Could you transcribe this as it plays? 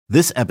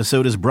This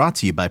episode is brought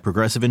to you by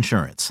Progressive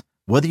Insurance.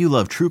 Whether you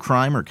love true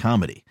crime or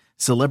comedy,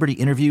 celebrity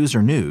interviews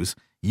or news,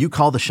 you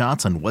call the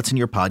shots on what's in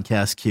your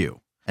podcast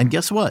queue. And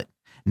guess what?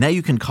 Now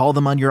you can call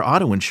them on your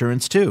auto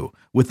insurance too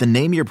with the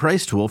Name Your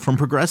Price tool from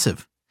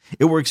Progressive.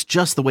 It works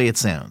just the way it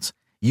sounds.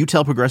 You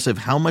tell Progressive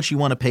how much you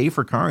want to pay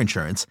for car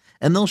insurance,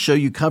 and they'll show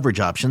you coverage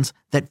options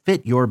that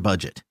fit your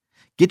budget.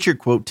 Get your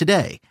quote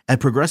today at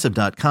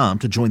Progressive.com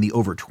to join the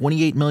over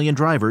 28 million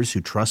drivers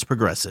who trust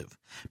Progressive.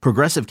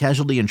 Progressive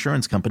Casualty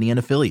Insurance Company and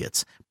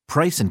Affiliates.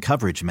 Price and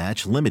coverage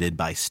match limited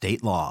by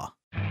state law.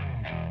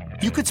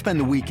 You could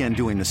spend the weekend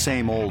doing the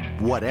same old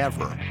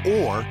whatever,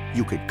 or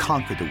you could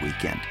conquer the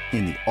weekend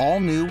in the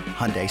all-new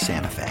Hyundai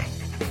Santa Fe.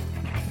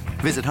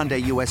 Visit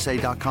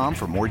HyundaiUSA.com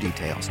for more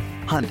details.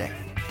 Hyundai,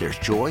 there's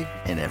joy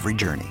in every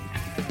journey.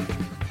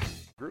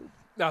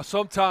 Now,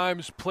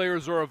 sometimes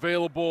players are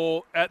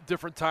available at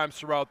different times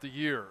throughout the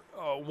year.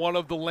 One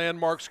of the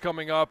landmarks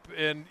coming up,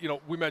 and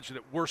we mentioned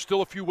it, we're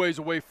still a few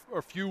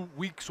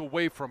weeks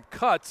away from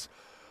cuts,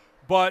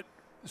 but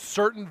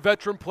certain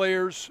veteran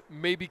players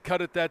may be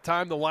cut at that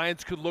time. The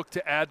Lions could look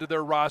to add to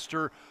their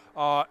roster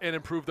and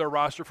improve their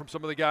roster from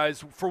some of the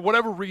guys for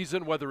whatever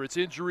reason, whether it's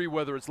injury,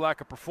 whether it's lack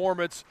of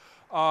performance,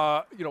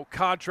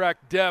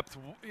 contract depth,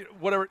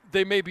 whatever,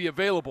 they may be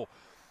available.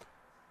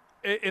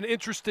 An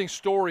interesting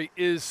story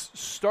is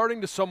starting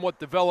to somewhat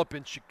develop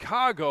in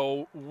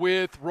Chicago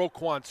with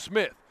Roquan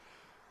Smith.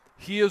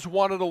 He has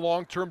wanted a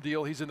long-term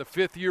deal. He's in the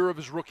 5th year of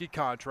his rookie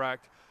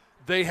contract.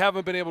 They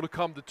haven't been able to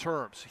come to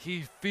terms.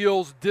 He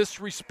feels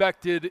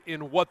disrespected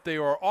in what they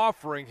are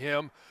offering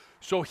him,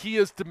 so he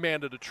has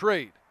demanded a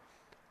trade.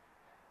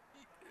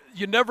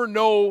 You never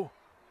know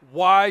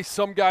why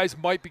some guys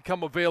might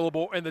become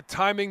available, and the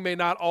timing may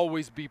not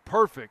always be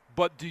perfect.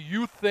 But do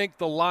you think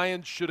the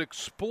Lions should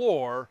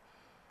explore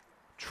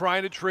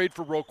trying to trade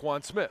for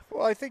Roquan Smith?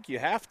 Well, I think you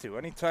have to.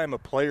 Anytime a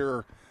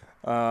player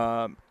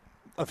of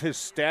his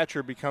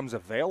stature becomes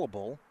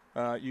available,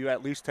 you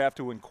at least have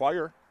to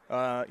inquire.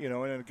 And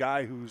a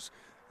guy who's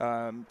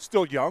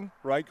still young,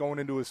 right, going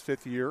into his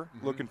 5th year,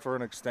 looking for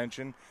an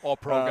extension.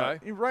 All-pro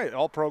guy. You're right,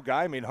 all-pro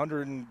guy. I mean,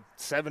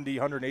 170,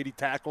 180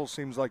 tackles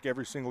seems like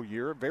every single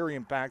year. Very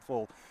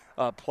impactful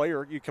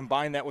player. You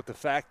combine that with the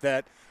fact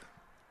that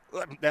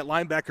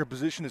linebacker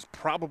position is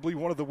probably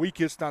one of the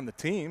weakest on the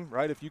team,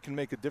 right? If you can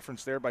make a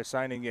difference there by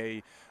signing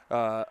a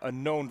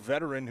known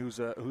veteran who's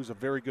a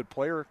very good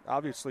player,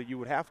 obviously you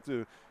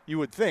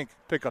would think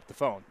pick up the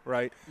phone,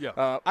 right?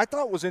 Yeah. I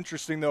thought it was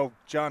interesting though,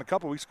 John, a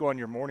couple weeks ago on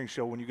your morning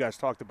show when you guys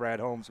talked to Brad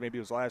Holmes, maybe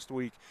it was last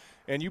week,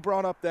 and you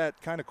brought up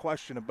that kind of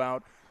question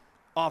about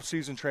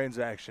off-season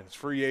transactions,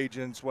 free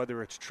agents,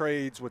 whether it's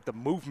trades, with the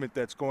movement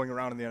that's going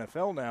around in the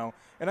NFL now.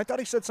 And I thought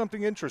he said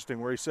something interesting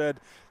where he said,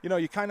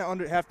 you kind of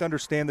have to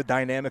understand the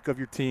dynamic of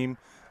your team,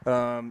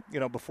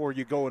 before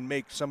you go and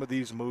make some of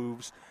these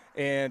moves.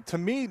 And to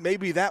me,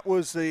 maybe that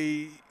was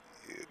a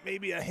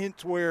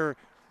hint where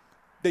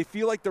they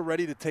feel like they're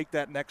ready to take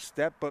that next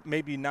step, but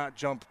maybe not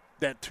jump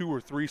that 2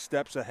 or 3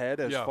 steps ahead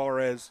as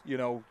far as,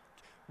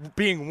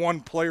 being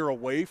one player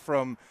away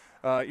from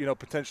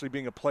potentially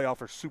being a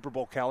playoff or Super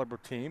Bowl caliber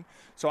team.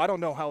 So I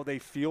don't know how they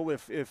feel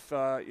if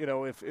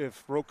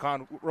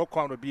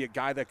Roquan would be a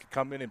guy that could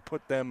come in and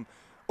put them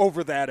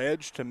over that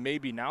edge to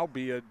maybe now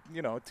be a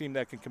team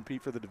that can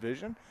compete for the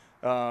division.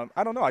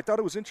 I don't know. I thought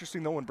it was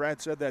interesting though when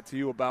Brad said that to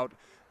you about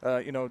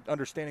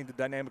understanding the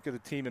dynamic of the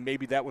team, and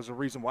maybe that was a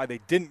reason why they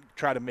didn't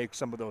try to make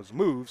some of those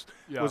moves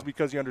was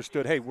because he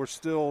understood, hey, we're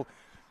still.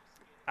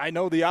 I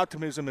know the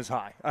optimism is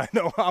high. I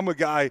know I'm a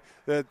guy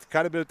that's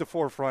kind of been at the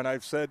forefront.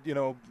 I've said,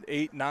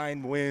 8,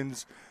 9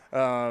 wins.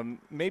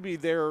 Maybe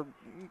they're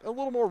a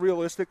little more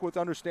realistic with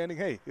understanding,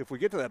 hey, if we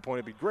get to that point,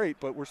 it'd be great,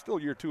 but we're still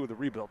year 2 of the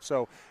rebuild.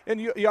 So, and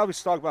you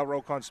obviously talk about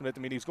Roquan Smith.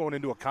 I mean, he's going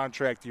into a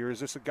contract year. Is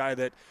this a guy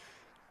that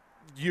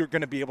you're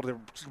going to be able to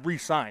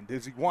re-sign?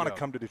 Does he want to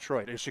come to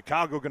Detroit? Is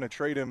Chicago going to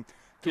trade him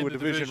to a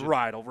division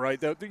rival, right?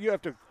 You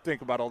have to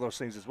think about all those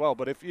things as well.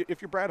 But if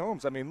you're Brad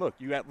Holmes, I mean, look,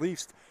 you at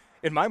least –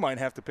 in my mind,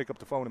 have to pick up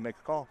the phone and make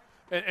a call.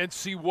 And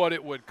see what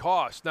it would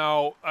cost.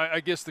 Now, I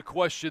guess the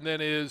question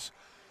then is,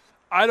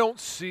 I don't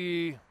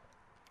see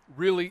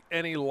really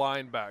any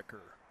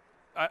linebacker.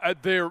 I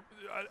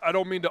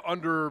don't mean to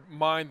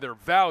undermine their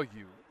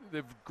value. They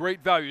have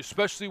great value,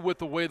 especially with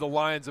the way the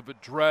Lions have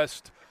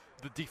addressed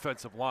the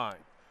defensive line.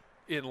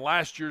 In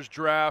last year's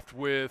draft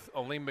with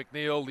Aleem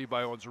McNeil,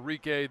 Levi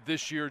Onwuzurike,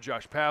 this year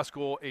Josh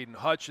Paschal, Aiden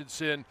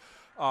Hutchinson,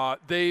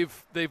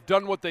 they've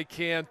done what they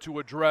can to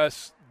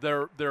address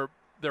their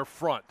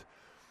front.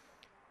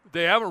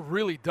 They haven't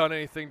really done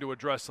anything to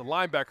address the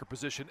linebacker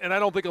position, and I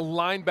don't think a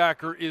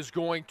linebacker is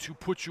going to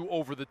put you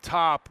over the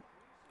top,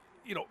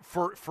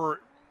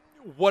 for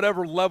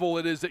whatever level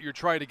it is that you're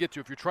trying to get to.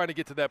 If you're trying to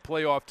get to that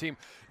playoff team,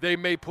 they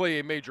may play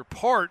a major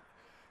part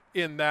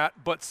in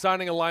that, but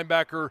signing a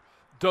linebacker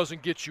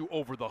doesn't get you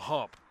over the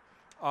hump.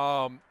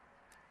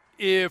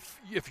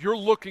 If you're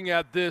looking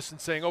at this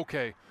and saying,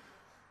 okay,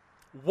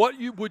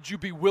 would you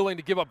be willing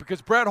to give up?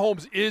 Because Brad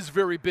Holmes is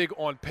very big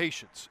on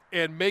patience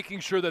and making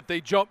sure that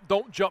they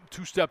don't jump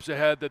 2 steps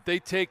ahead, that they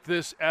take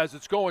this as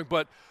it's going.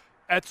 But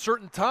at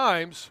certain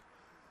times,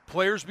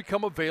 players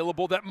become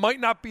available that might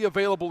not be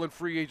available in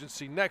free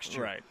agency next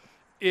year. Right.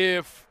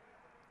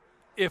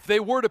 If they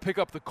were to pick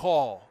up the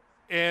call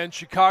and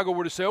Chicago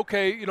were to say,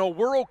 okay,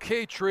 we're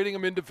okay trading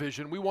him in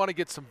division. We want to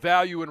get some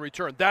value in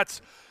return.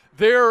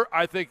 They're,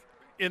 I think,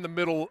 in the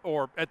middle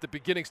or at the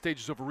beginning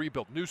stages of a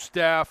rebuild. New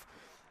staff,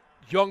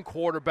 young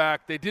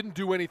quarterback. They didn't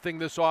do anything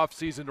this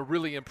offseason to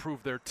really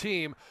improve their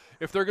team.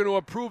 If they're going to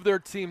improve their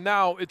team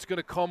now, it's going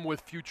to come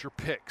with future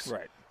picks.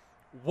 Right.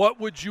 What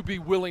would you be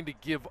willing to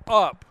give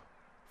up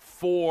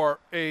for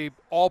a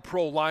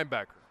all-pro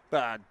linebacker?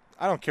 I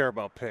don't care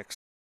about picks.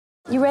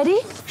 You ready?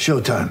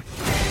 Showtime.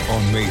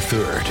 On May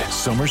 3rd,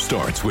 summer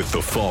starts with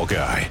The Fall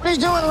Guy. Let's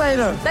do it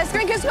later. Let's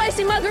drink a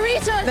spicy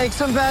margarita. Make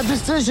some bad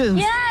decisions.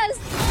 Yes.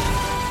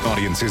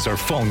 Audiences are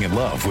falling in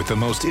love with the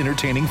most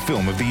entertaining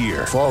film of the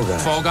year. Fall Guy.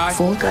 Fall Guy?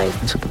 Fall guy.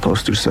 That's what the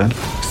poster said.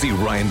 See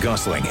Ryan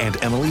Gosling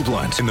and Emily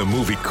Blunt in the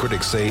movie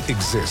critics say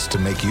exists to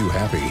make you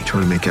happy.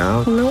 Trying to make it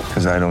out? Nope.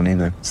 Because I don't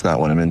either. It's not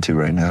what I'm into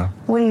right now.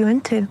 What are you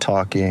into?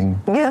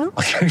 Talking. Yeah.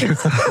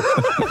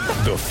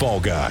 The Fall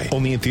Guy.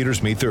 Only in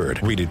theaters May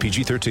 3rd. Rated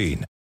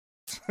PG-13.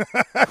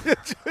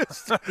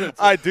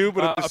 I do,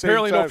 but at the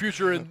apparently same time, no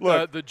future in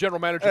look, the general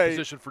manager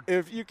position for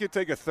if you could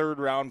take a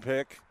third-round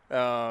pick.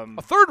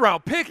 a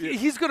third-round pick.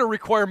 He's going to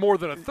require more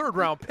than a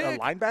third-round pick. A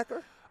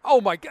linebacker?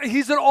 Oh, my God.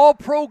 He's an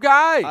all-pro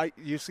guy.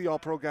 You see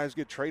all-pro guys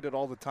get traded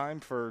all the time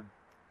for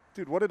 –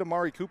 dude, what did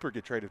Amari Cooper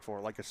get traded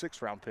for? Like a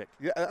 6th-round pick.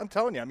 Yeah, I'm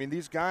telling you. I mean,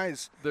 these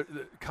guys – the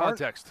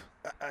context.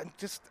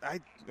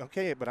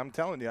 Okay, but I'm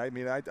telling you. I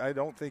mean, I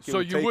don't think it So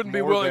would you take wouldn't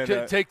be more willing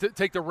than to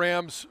take the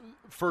Rams'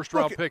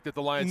 first-round pick that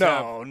the Lions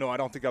have? No, I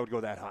don't think I would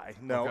go that high.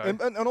 No, Okay.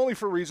 and only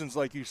for reasons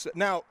like you said.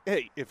 Now,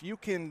 hey, if you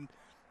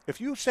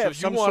have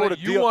some wanna, sort of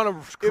deal – you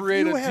want to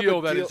create a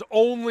deal that is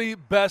only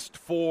best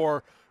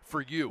for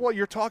you. Well,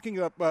 you're talking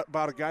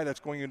about a guy that's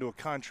going into a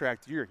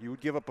contract year. You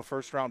would give up a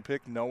first-round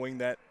pick knowing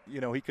that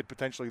he could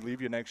potentially leave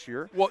you next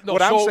year. Well, no,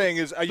 what so I'm saying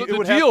is the it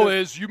would deal have to,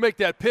 is you make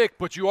that pick,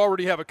 but you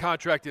already have a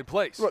contract in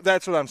place. Well,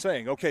 that's what I'm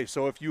saying. Okay,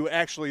 so if you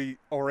actually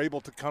are able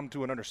to come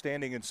to an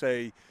understanding and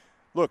say,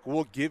 look,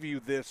 we'll give you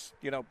this,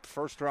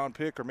 first-round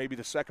pick or maybe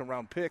the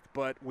second-round pick,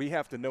 but we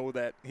have to know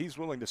that he's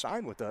willing to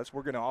sign with us.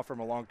 We're going to offer him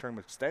a long-term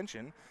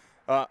extension.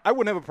 I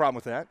wouldn't have a problem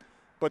with that,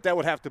 but that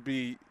would have to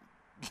be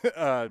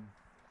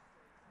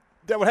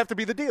that would have to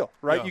be the deal,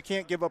 right? Yeah. You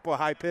can't give up a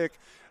high pick,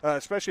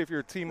 especially if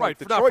you're a team Right,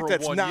 like not Detroit for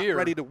that's 1 not year.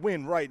 ready to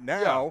win right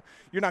now. Yeah.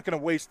 You're not going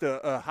to waste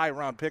a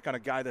high-round pick on a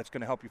guy that's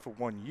going to help you for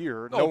 1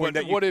 year, No, knowing but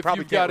that what you if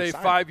probably you've got can't a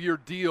re-sign him. 5-year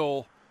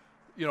deal,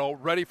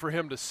 ready for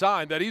him to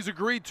sign that he's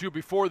agreed to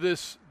before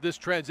this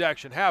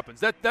transaction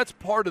happens? That's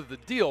part of the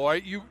deal,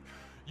 right?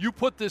 You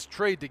put this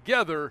trade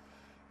together,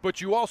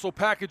 but you also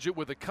package it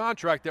with a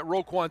contract that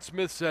Roquan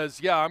Smith says,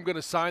 yeah, I'm going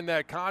to sign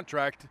that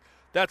contract.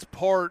 That's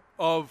part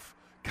of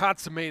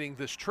consummating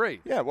this trade.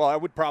 Yeah, well,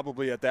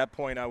 at that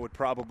point, I would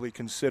probably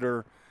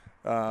consider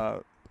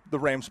the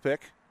Rams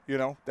pick,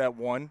 that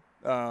 1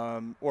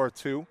 or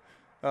 2,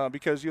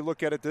 because you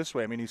look at it this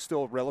way. I mean, he's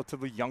still a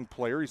relatively young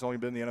player. He's only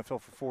been in the NFL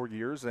for 4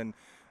 years. And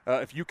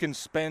if you can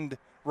spend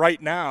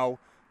right now,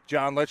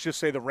 John, let's just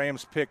say the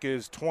Rams pick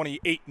is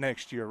 28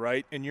 next year,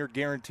 right? And you're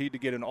guaranteed to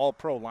get an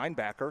all-pro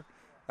linebacker.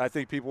 I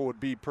think people would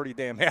be pretty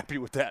damn happy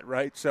with that,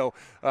 right? So,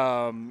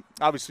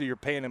 obviously, you're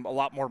paying him a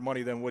lot more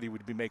money than what he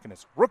would be making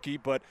as a rookie,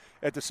 but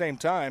at the same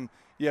time,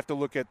 you have to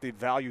look at the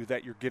value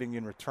that you're getting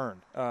in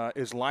return.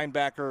 Is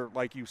linebacker,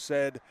 like you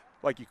said,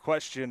 like you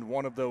questioned,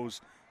 one of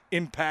those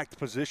impact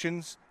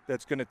positions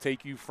that's going to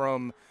take you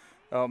from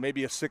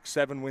maybe a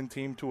 6-7 win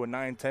team to a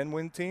 9-10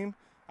 win team?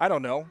 I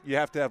don't know. You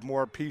have to have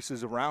more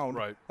pieces around.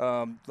 Right.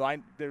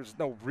 There's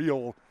no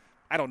real –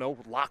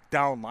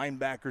 lockdown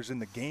linebackers in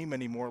the game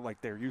anymore like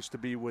there used to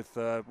be with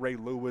Ray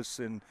Lewis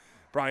and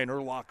Brian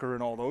Urlacher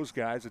and all those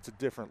guys. It's a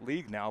different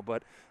league now.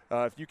 But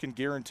if you can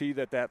guarantee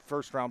that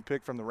first-round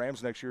pick from the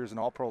Rams next year is an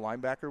all-pro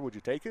linebacker, would you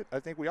take it? I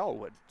think we all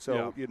would.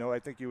 So, yeah. I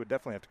think you would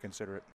definitely have to consider it.